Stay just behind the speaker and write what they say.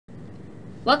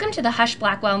Welcome to the Husch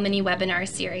Blackwell mini webinar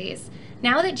series.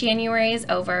 Now that January is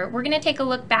over, we're going to take a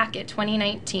look back at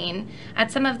 2019 at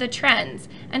some of the trends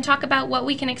and talk about what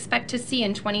we can expect to see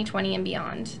in 2020 and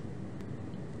beyond.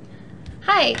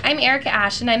 Hi, I'm Erica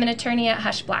Ash and I'm an attorney at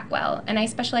Husch Blackwell and I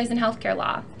specialize in healthcare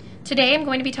law. Today I'm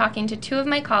going to be talking to two of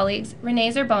my colleagues,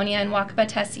 Renee Zerbonia and Wakaba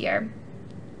Tessier.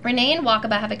 Renee and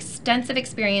Wakaba have extensive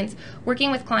experience working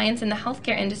with clients in the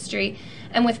healthcare industry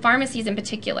and with pharmacies in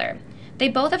particular. They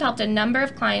both have helped a number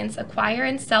of clients acquire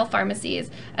and sell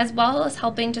pharmacies, as well as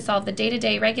helping to solve the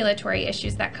day-to-day regulatory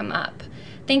issues that come up.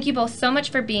 Thank you both so much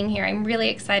for being here. I'm really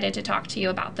excited to talk to you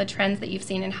about the trends that you've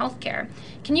seen in healthcare.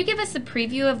 Can you give us a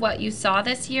preview of what you saw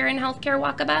this year in healthcare,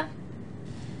 Wakaba?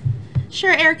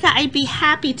 Sure, Erica, I'd be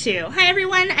happy to. Hi,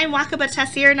 everyone. I'm Wakaba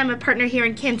Tessier, and I'm a partner here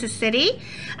in Kansas City.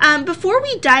 Before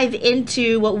we dive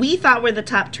into what we thought were the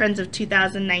top trends of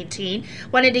 2019,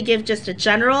 wanted to give just a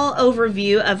general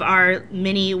overview of our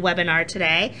mini webinar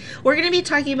today. We're going to be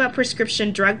talking about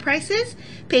prescription drug prices,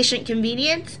 patient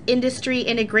convenience, industry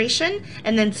integration,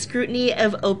 and then scrutiny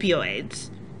of opioids.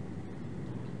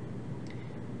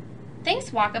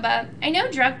 Thanks, Wakaba. I know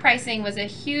drug pricing was a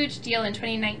huge deal in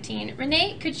 2019.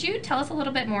 Renee, could you tell us a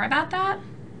little bit more about that?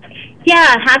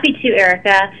 Yeah, happy to,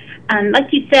 Erica.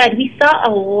 Like you said, we saw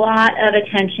a lot of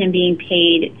attention being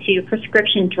paid to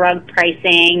prescription drug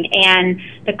pricing and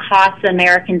the costs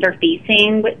Americans are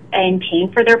facing in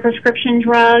paying for their prescription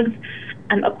drugs.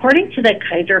 According to the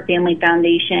Kaiser Family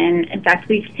Foundation, in fact,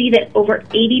 we see that over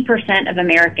 80% of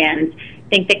Americans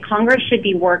think that Congress should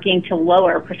be working to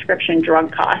lower prescription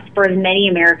drug costs for as many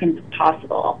Americans as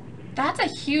possible. That's a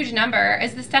huge number.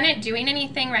 Is the Senate doing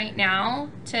anything right now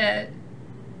to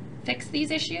fix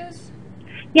these issues?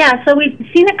 Yeah, so we've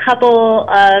seen a couple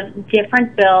of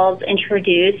different bills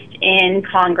introduced in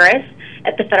Congress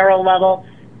at the federal level.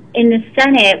 In the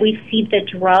Senate, we see the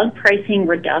Drug Pricing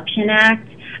Reduction Act.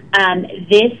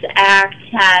 This act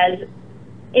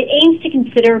it aims to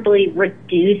considerably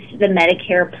reduce the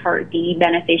Medicare Part D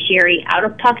beneficiary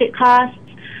out-of-pocket costs,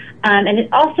 and it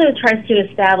also tries to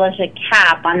establish a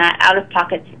cap on that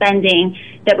out-of-pocket spending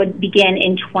that would begin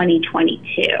in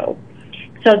 2022.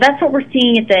 So that's what we're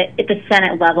seeing at the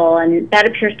Senate level, and that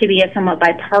appears to be a somewhat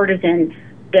bipartisan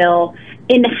bill.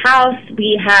 In the House,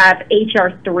 we have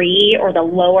H.R. 3, or the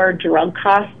Lower Drug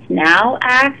Costs Now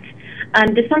Act.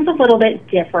 This one's a little bit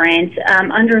different.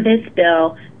 Under this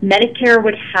bill, Medicare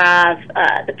would have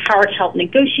the power to help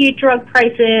negotiate drug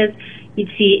prices. You'd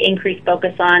see increased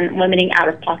focus on limiting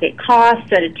out-of-pocket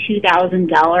costs at a $2,000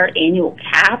 annual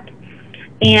cap.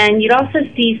 And you'd also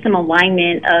see some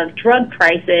alignment of drug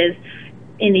prices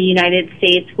in the United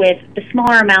States with the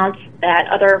smaller amounts that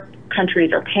other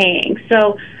countries are paying.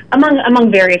 So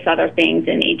among various other things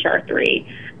in H.R.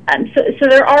 3. So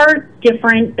there are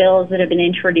different bills that have been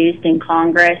introduced in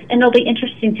Congress, and it'll be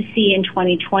interesting to see in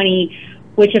 2020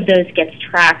 which of those gets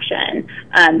traction.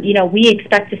 We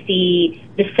expect to see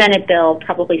the Senate bill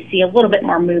probably see a little bit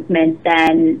more movement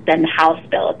than the House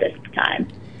bill at this time.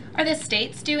 Are the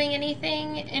states doing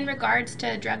anything in regards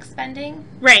to drug spending?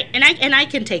 Right, and I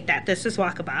can take that. This is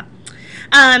Wakaba.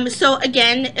 So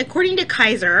again, according to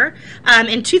Kaiser,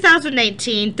 in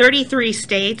 2019, 33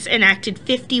 states enacted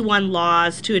 51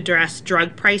 laws to address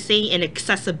drug pricing and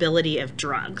accessibility of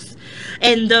drugs.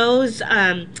 And those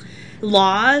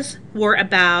laws were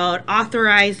about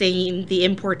authorizing the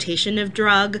importation of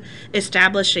drug,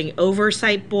 establishing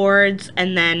oversight boards,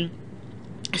 and then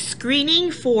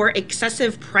screening for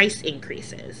excessive price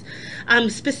increases.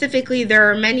 Specifically,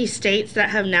 there are many states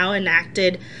that have now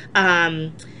enacted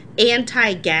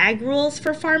anti-gag rules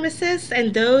for pharmacists,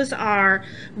 and those are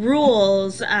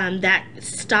rules that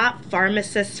stop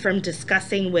pharmacists from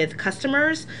discussing with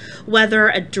customers whether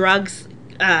a drug's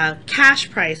cash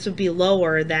price would be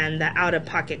lower than the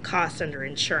out-of-pocket cost under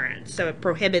insurance. So it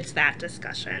prohibits that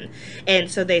discussion. And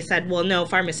so they said, well, no,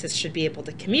 pharmacists should be able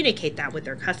to communicate that with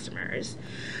their customers.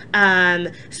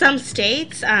 Some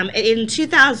states, in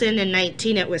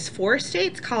 2019, it was 4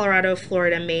 states, Colorado,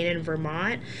 Florida, Maine, and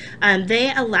Vermont.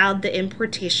 They allowed the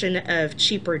importation of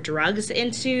cheaper drugs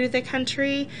into the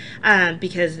country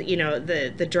because,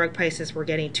 the drug prices were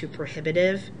getting too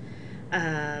prohibitive.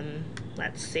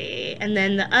 Let's see. And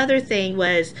then the other thing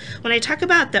was, when I talk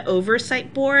about the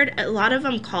oversight board, a lot of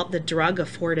them called the drug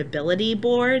affordability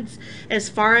boards. As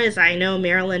far as I know,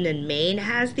 Maryland and Maine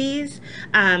has these.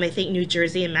 I think New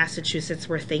Jersey and Massachusetts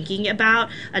were thinking about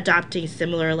adopting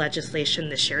similar legislation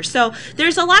this year. So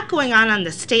there's a lot going on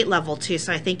the state level too.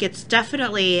 So I think it's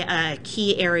definitely a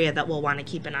key area that we'll want to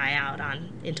keep an eye out on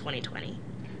in 2020.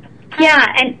 Yeah,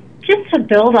 and just to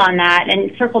build on that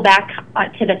and circle back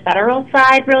to the federal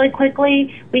side really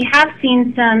quickly, we have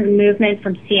seen some movement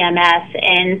from CMS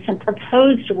and some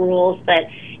proposed rules that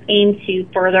aim to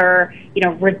further,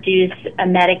 reduce a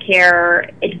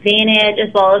Medicare Advantage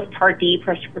as well as Part D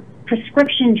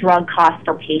prescription drug costs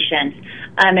for patients.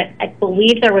 I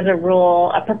believe there was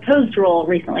a proposed rule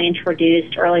recently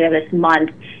introduced earlier this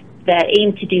month that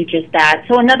aimed to do just that.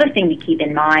 So another thing to keep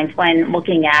in mind when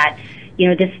looking at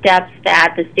the steps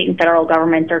that the state and federal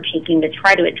governments are taking to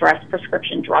try to address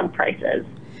prescription drug prices.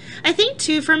 I think,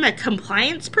 too, from a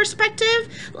compliance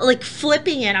perspective, like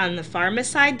flipping it on the pharma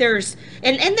side,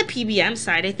 and the PBM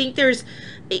side, I think there's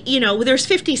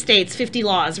 50 states, 50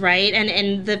 laws, right?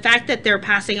 And the fact that they're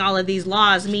passing all of these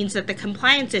laws means that the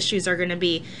compliance issues are going to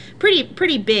be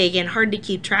pretty big and hard to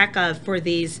keep track of for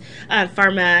these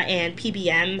pharma and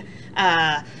PBM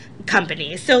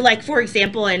companies. So, like, for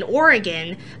example, in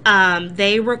Oregon,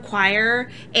 they require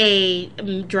a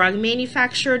drug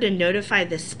manufacturer to notify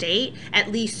the state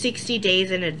at least 60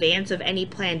 days in advance of any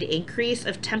planned increase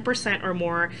of 10% or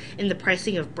more in the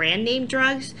pricing of brand name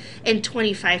drugs and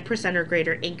 25% or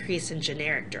greater increase in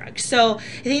generic drugs. So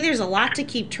I think there's a lot to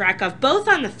keep track of, both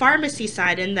on the pharmacy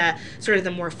side and the sort of the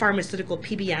more pharmaceutical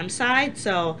PBM side.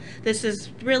 So this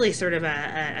is really sort of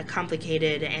a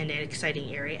complicated and an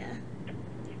exciting area.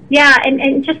 Yeah,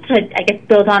 and just to, I guess,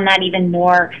 build on that even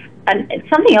more,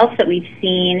 something else that we've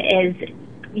seen is,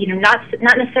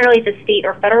 not necessarily at the state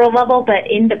or federal level, but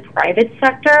in the private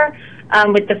sector,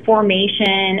 with the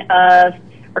formation of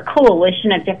a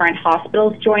coalition of different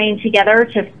hospitals joining together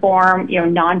to form,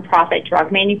 nonprofit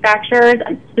drug manufacturers.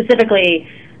 Specifically,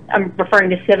 I'm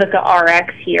referring to Civica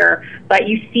RX here, but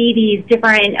you see these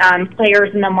different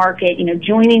players in the market,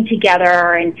 joining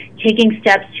together and taking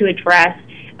steps to address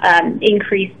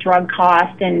increased drug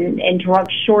costs and drug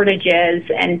shortages,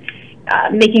 and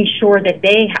making sure that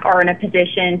they are in a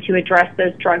position to address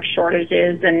those drug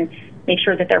shortages and make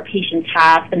sure that their patients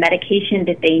have the medication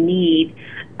that they need,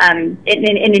 and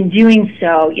in doing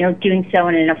so, doing so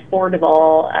in an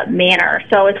affordable manner.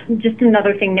 So it's just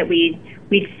another thing that we've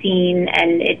seen,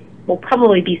 and it will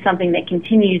probably be something that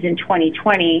continues in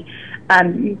 2020.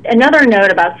 Another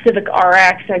note about Civic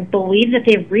RX, I believe that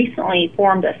they've recently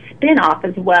formed a spin-off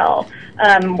as well,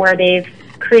 where they've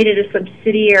created a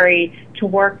subsidiary to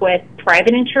work with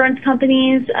private insurance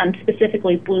companies,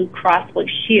 specifically Blue Cross Blue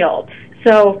Shield.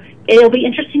 So it'll be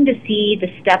interesting to see the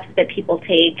steps that people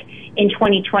take in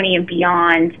 2020 and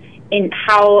beyond in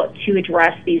how to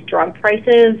address these drug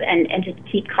prices and to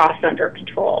keep costs under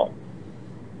control.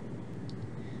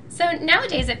 So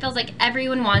nowadays it feels like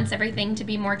everyone wants everything to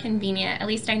be more convenient, at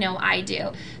least I know I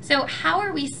do. So how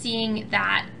are we seeing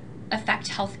that affect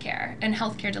healthcare and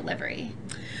healthcare delivery?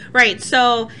 Right.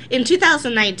 So in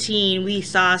 2019, we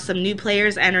saw some new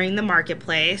players entering the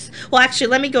marketplace. Well, actually,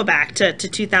 let me go back to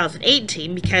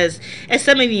 2018 because, as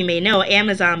some of you may know,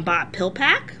 Amazon bought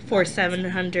PillPack for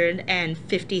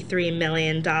 $753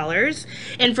 million.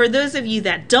 And for those of you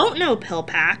that don't know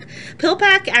PillPack,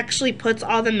 PillPack actually puts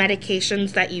all the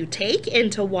medications that you take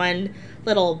into one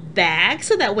little bag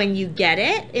so that when you get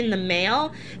it in the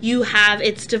mail,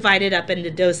 it's divided up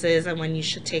into doses and when you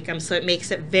should take them, so it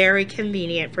makes it very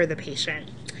convenient for the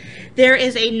patient. There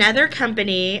is another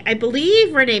company, I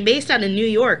believe, Renee, based out of New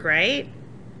York, right?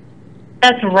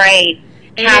 That's right.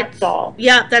 Capsule.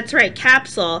 Yeah, that's right,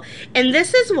 Capsule. And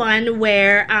this is one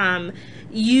where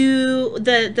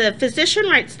the physician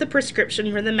writes the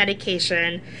prescription for the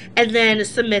medication and then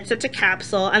submits it to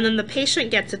Capsule, and then the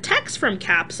patient gets a text from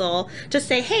Capsule to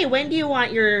say, hey, when do you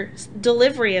want your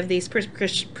delivery of these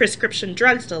prescription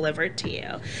drugs delivered to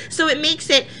you? So it makes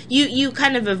it, you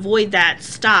kind of avoid that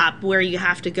stop where you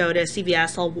have to go to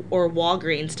CVS or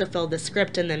Walgreens to fill the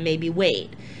script and then maybe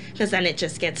wait, because then it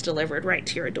just gets delivered right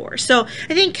to your door. So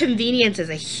I think convenience is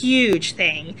a huge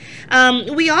thing.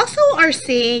 We also are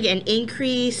seeing an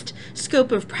increased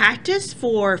scope of practice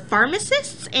for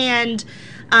pharmacists, and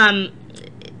I'm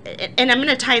going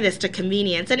to tie this to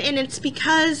convenience, and it's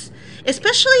because,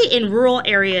 especially in rural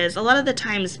areas, a lot of the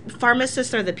times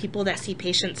pharmacists are the people that see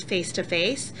patients face to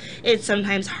face. It's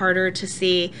sometimes harder to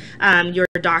see your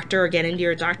doctor or get into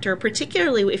your doctor,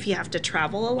 particularly if you have to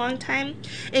travel a long time.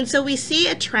 And so we see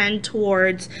a trend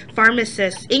towards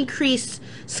pharmacists, increased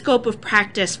scope of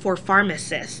practice for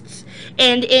pharmacists.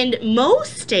 And in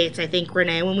most states, I think,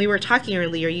 Renee, when we were talking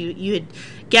earlier, you had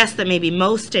guessed that maybe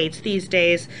most states these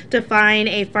days define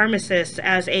a pharmacist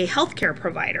as a healthcare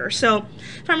provider. So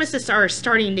pharmacists are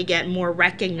starting to get more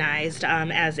recognized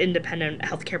as independent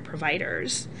healthcare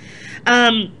providers.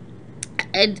 And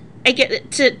I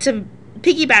get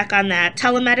piggyback on that,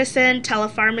 telemedicine,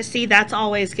 telepharmacy, that's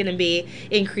always going to be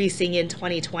increasing in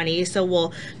 2020. So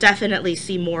we'll definitely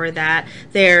see more of that.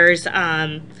 There's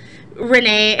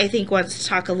Renee, I think, wants to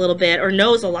talk a little bit or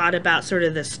knows a lot about sort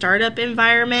of the startup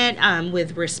environment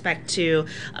with respect to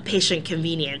patient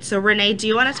convenience. So Renee, do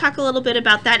you want to talk a little bit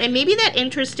about that and maybe that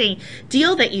interesting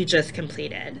deal that you just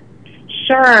completed?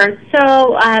 Sure.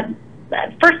 So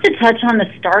first, to touch on the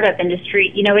startup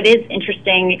industry, it is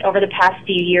interesting. Over the past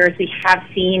few years, we have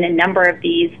seen a number of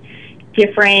these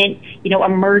different,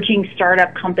 emerging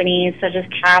startup companies such as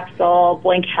Capsule,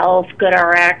 Blink Health,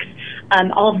 GoodRx,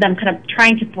 all of them kind of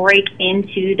trying to break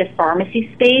into the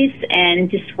pharmacy space and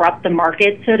disrupt the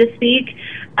market, so to speak.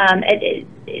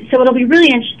 So it'll be really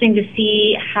interesting to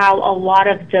see how a lot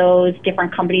of those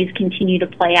different companies continue to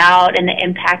play out and the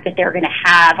impact that they're going to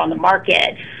have on the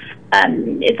market.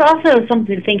 It's also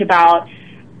something to think about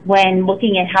when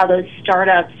looking at how those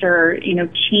startups are,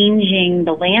 changing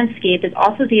the landscape, is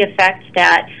also the effect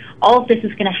that all of this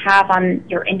is going to have on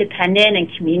your independent and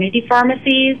community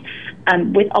pharmacies.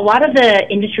 With a lot of the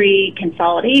industry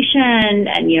consolidation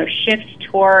and, shift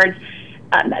towards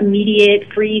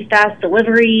immediate, free, fast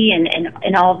delivery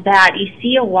and all of that, you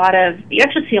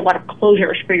actually see a lot of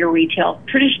closures for your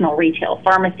traditional retail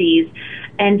pharmacies.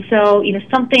 And so,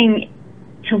 something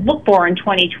to look for in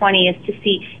 2020 is to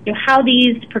see how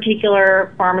these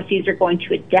particular pharmacies are going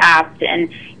to adapt, and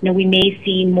we may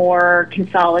see more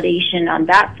consolidation on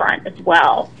that front as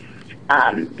well.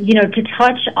 To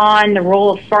touch on the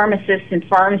role of pharmacists and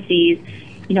pharmacies,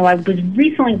 I was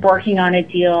recently working on a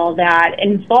deal that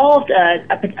involved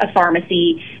a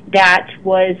pharmacy that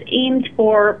was aimed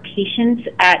for patients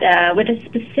with a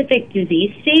specific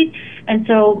disease state. And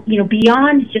so,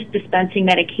 beyond just dispensing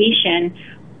medication,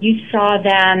 you saw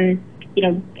them,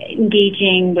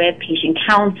 engaging with patient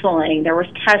counseling. There was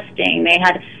testing. They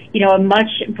had, a much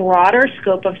broader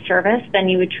scope of service than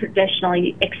you would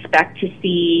traditionally expect to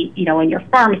see, in your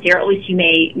pharmacy, or at least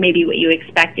maybe what you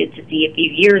expected to see a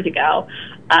few years ago.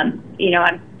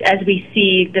 As we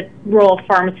see the role of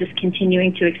pharmacists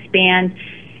continuing to expand,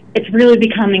 it's really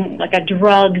becoming like a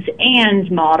drugs and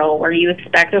model where you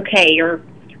expect, okay, you're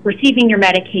receiving your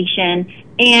medication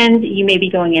and you may be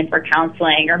going in for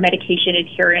counseling or medication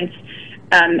adherence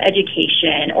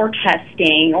education or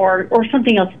testing or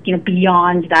something else,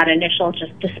 beyond that initial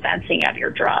just dispensing of your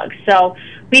drugs. So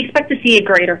we expect to see a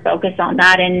greater focus on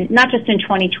that, and not just in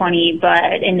 2020,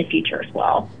 but in the future as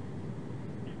well.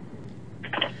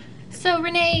 So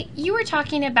Renee, you were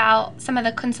talking about some of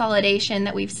the consolidation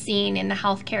that we've seen in the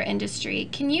healthcare industry.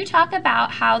 Can you talk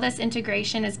about how this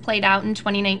integration has played out in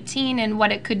 2019 and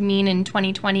what it could mean in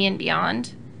 2020 and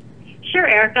beyond? Sure,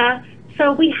 Erica.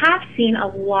 So we have seen a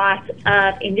lot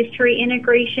of industry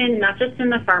integration, not just in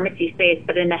the pharmacy space,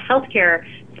 but in the healthcare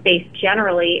space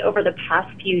generally over the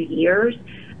past few years.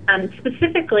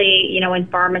 Specifically, in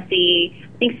pharmacy,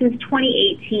 I think since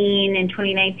 2018 and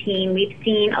 2019, we've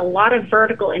seen a lot of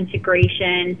vertical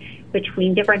integration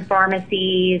between different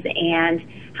pharmacies and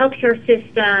healthcare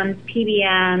systems,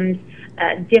 PBMs,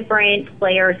 different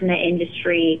players in the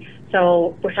industry.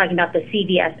 So we're talking about the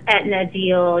CVS-Aetna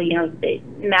deal, the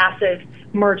massive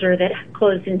merger that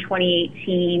closed in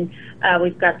 2018.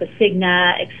 We've got the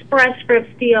Cigna Express Scripts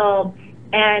deal,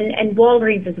 and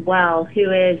Walgreens as well, who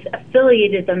has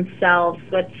affiliated themselves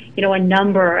with, a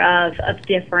number of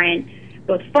different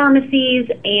both pharmacies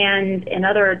and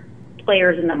other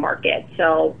players in the market.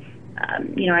 So,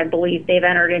 I believe they've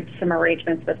entered into some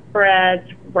arrangements with Fred's,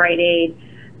 Rite Aid.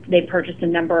 They purchased a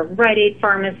number of Rite Aid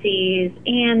pharmacies,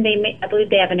 and I believe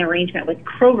they have an arrangement with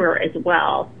Kroger as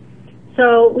well.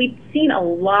 So we've seen a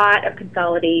lot of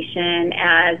consolidation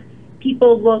as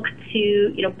people look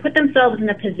to, put themselves in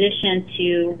a position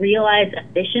to realize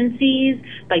efficiencies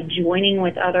by joining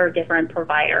with other different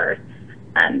providers.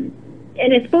 And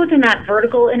it's both in that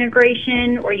vertical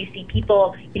integration where you see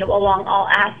people, along all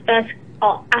aspects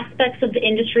of the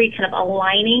industry kind of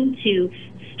aligning to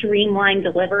streamline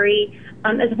delivery,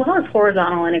 as well as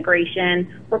horizontal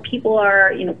integration where people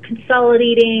are,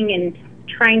 consolidating and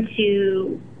trying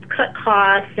to cut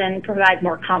costs and provide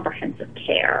more comprehensive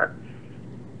care.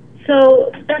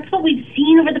 So that's what we've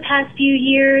seen over the past few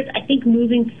years. I think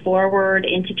moving forward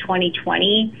into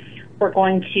 2020, we're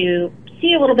going to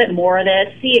see a little bit more of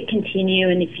this, see it continue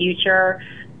in the future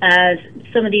as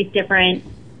some of these different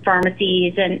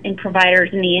pharmacies and providers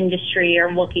in the industry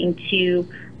are looking to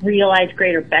realize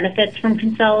greater benefits from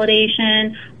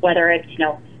consolidation, whether it's,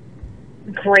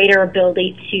 greater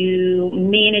ability to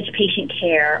manage patient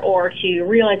care or to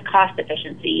realize cost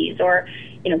efficiencies or,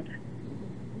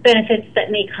 benefits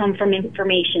that may come from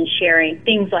information sharing,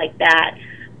 things like that.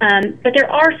 But there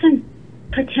are some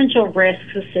potential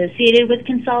risks associated with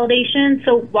consolidation.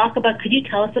 So, Wakaba, could you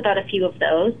tell us about a few of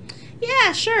those?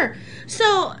 Yeah, sure.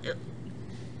 So,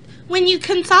 when you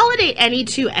consolidate any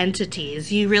two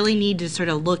entities, you really need to sort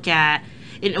of look at,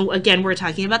 again, we're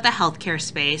talking about the healthcare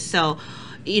space. So,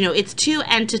 it's two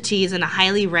entities in a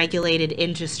highly regulated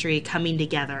industry coming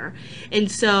together.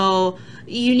 And so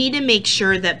you need to make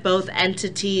sure that both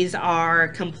entities are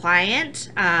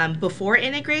compliant before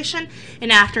integration,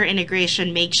 and after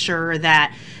integration, make sure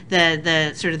that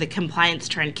the sort of the compliance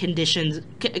trend conditions,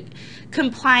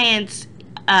 compliance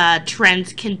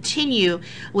trends continue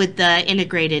with the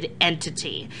integrated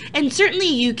entity. And certainly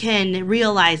you can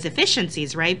realize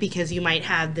efficiencies, right? Because you might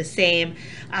have the same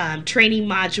training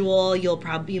module.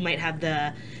 You might have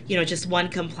the, just one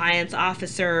compliance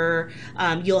officer.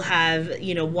 You'll have,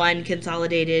 one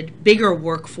consolidated bigger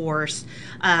workforce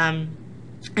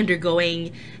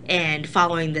undergoing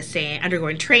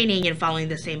training and following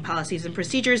the same policies and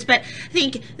procedures. But I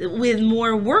think with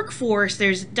more workforce,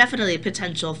 there's definitely a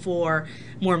potential for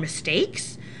more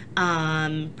mistakes,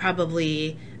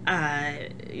 probably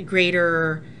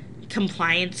greater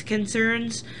compliance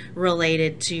concerns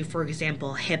related to, for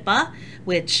example, HIPAA,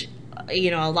 which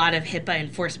a lot of HIPAA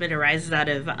enforcement arises out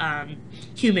of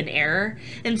human error.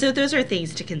 And so those are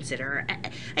things to consider.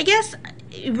 I guess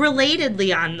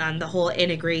relatedly on the whole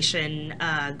integration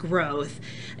growth,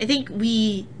 I think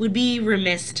we would be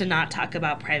remiss to not talk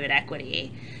about private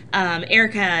equity.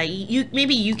 Erica,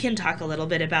 maybe you can talk a little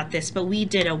bit about this, but we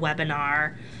did a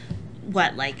webinar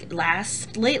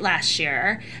late last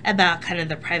year about kind of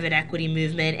the private equity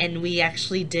movement, and we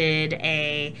actually did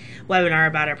a webinar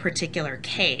about a particular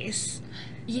case.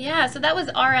 Yeah, so that was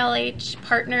RLH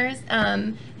Partners,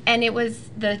 and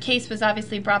the case was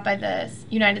obviously brought by the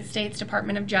United States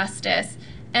Department of Justice,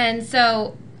 and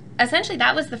so essentially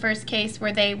that was the first case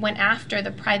where they went after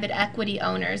the private equity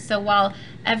owners. So while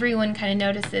everyone kind of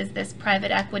notices this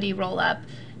private equity roll-up,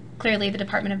 clearly the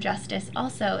Department of Justice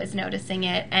also is noticing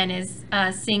it and is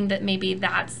seeing that maybe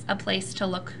that's a place to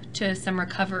look to some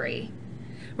recovery.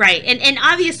 Right, and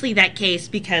obviously that case,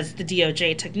 because the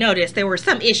DOJ took notice, there were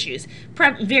some issues,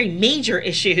 very major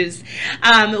issues,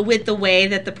 with the way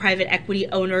that the private equity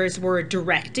owners were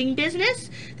directing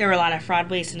business. There were a lot of fraud,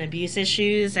 waste, and abuse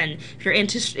issues, and if you're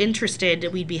interested,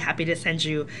 we'd be happy to send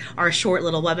you our short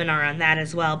little webinar on that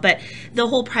as well. But the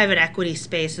whole private equity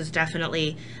space is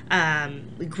definitely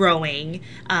growing.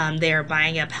 They are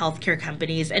buying up healthcare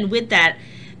companies, and with that,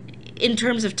 in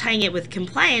terms of tying it with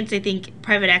compliance, I think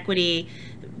private equity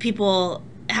people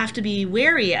have to be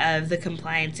wary of the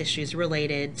compliance issues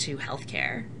related to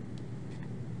healthcare.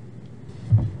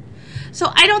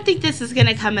 So I don't think this is going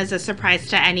to come as a surprise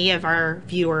to any of our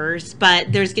viewers,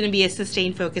 but there's going to be a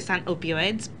sustained focus on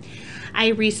opioids. I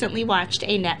recently watched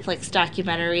a Netflix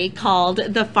documentary called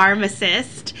The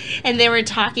Pharmacist, and they were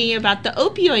talking about the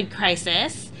opioid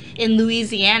crisis in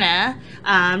Louisiana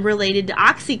related to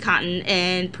OxyContin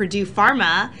and Purdue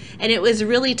Pharma. And it was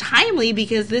really timely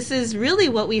because this is really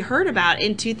what we heard about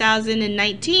in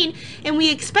 2019. And we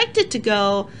expect it to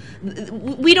go,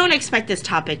 we don't expect this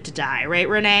topic to die, right,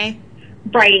 Renee?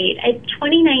 Right. In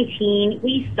 2019,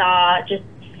 we saw just,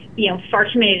 far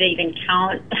too many to even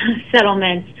count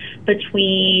settlements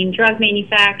between drug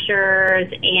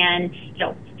manufacturers and,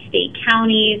 state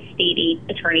counties, state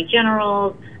attorney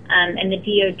generals, and the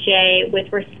DOJ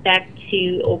with respect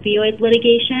to opioid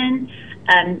litigation.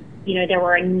 There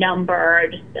were a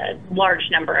large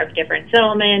number of different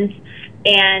settlements,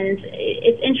 and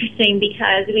it's interesting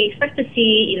because we expect to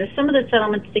see, some of the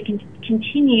settlements to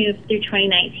continue through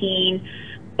 2019,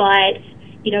 but,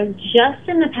 just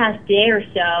in the past day or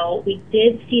so, we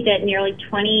did see that nearly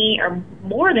 20 or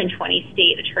more than 20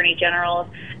 state attorney generals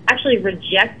actually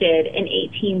rejected an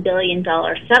 $18 billion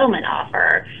settlement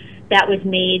offer that was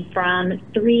made from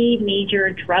 3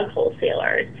 major drug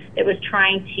wholesalers that was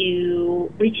trying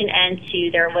to reach an end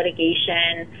to their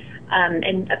litigation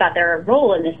and about their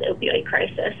role in this opioid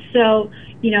crisis. So,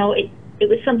 it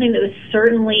was something that was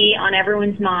certainly on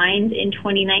everyone's mind in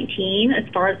 2019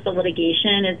 as far as the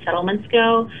litigation and settlements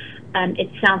go. It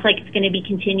sounds like it's going to be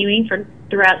continuing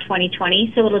throughout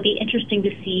 2020, so it'll be interesting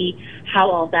to see how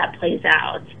all that plays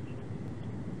out.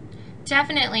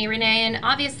 Definitely, Renee, and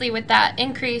obviously with that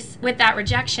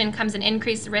rejection comes an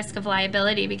increased risk of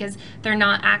liability because they're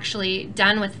not actually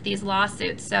done with these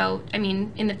lawsuits. So,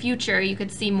 in the future, you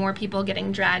could see more people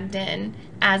getting dragged in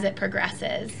as it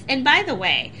progresses. And by the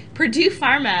way, Purdue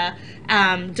Pharma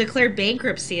declared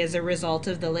bankruptcy as a result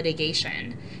of the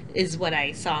litigation, is what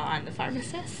I saw on The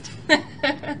Pharmacist.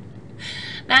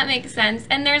 That makes sense.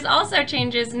 And there's also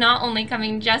changes not only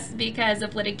coming just because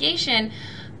of litigation,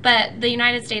 but the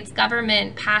United States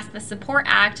government passed the Support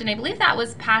Act, and I believe that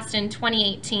was passed in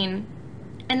 2018.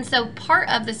 And so part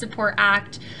of the Support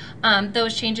Act,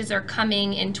 those changes are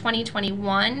coming in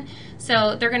 2021.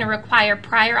 So they're going to require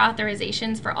prior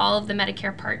authorizations for all of the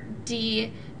Medicare Part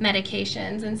D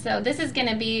medications. And so this is going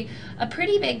to be a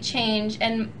pretty big change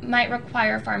and might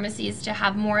require pharmacies to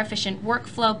have more efficient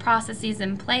workflow processes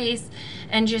in place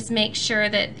and just make sure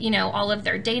that, you know, all of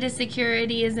their data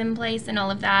security is in place and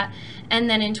all of that. And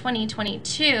then in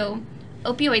 2022,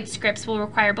 opioid scripts will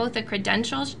require both a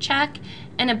credentials check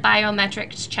and a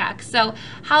biometrics check. So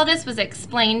how this was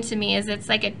explained to me is it's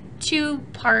like a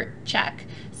two-part check.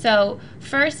 So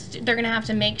first, they're going to have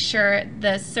to make sure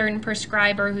the certain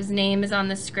prescriber whose name is on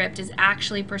the script is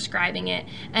actually prescribing it.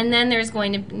 And then there's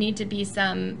going to need to be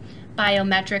some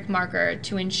biometric marker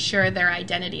to ensure their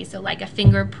identity. So like a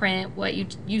fingerprint, what you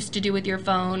used to do with your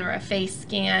phone, or a face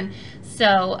scan.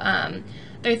 So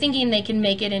they're thinking they can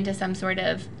make it into some sort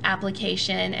of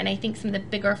application, and I think some of the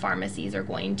bigger pharmacies are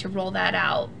going to roll that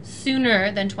out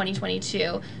sooner than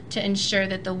 2022 to ensure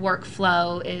that the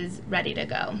workflow is ready to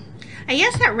go. I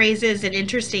guess that raises an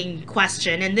interesting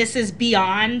question, and this is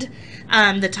beyond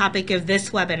the topic of this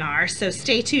webinar, so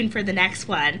stay tuned for the next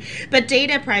one. But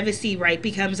data privacy, right,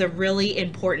 becomes a really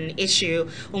important issue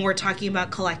when we're talking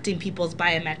about collecting people's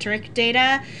biometric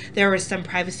data. There were some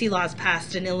privacy laws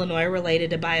passed in Illinois related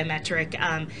to biometric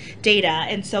data,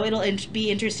 and so it'll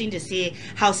be interesting to see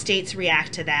how states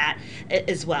react to that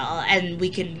as well. And we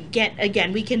can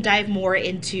we can dive more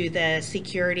into the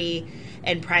security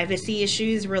and privacy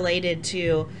issues related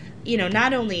to, you know,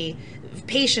 not only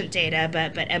patient data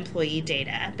but employee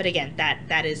data. But again,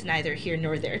 that is neither here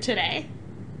nor there today.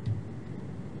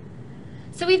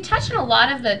 So we've touched on a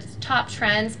lot of the top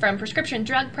trends, from prescription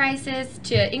drug prices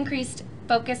to increased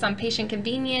focus on patient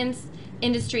convenience,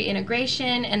 industry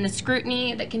integration, and the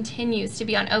scrutiny that continues to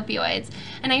be on opioids.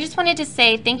 And I just wanted to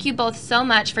say thank you both so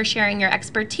much for sharing your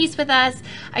expertise with us.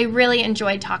 I really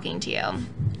enjoyed talking to you.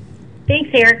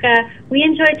 Thanks, Erica. We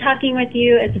enjoyed talking with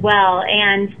you as well,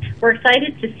 and we're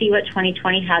excited to see what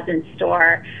 2020 has in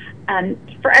store.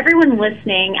 For everyone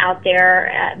listening out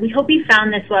there, we hope you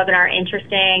found this webinar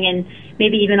interesting and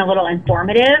maybe even a little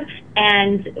informative,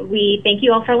 and we thank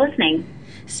you all for listening.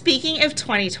 Speaking of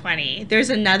 2020, there's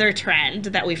another trend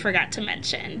that we forgot to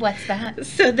mention. What's that?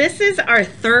 So this is our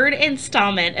third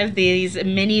installment of these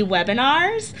mini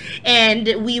webinars,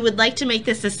 and we would like to make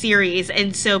this a series,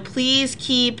 and so please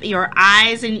keep your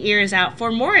eyes and ears out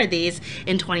for more of these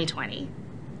in 2020.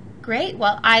 Great.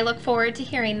 Well, I look forward to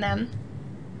hearing them.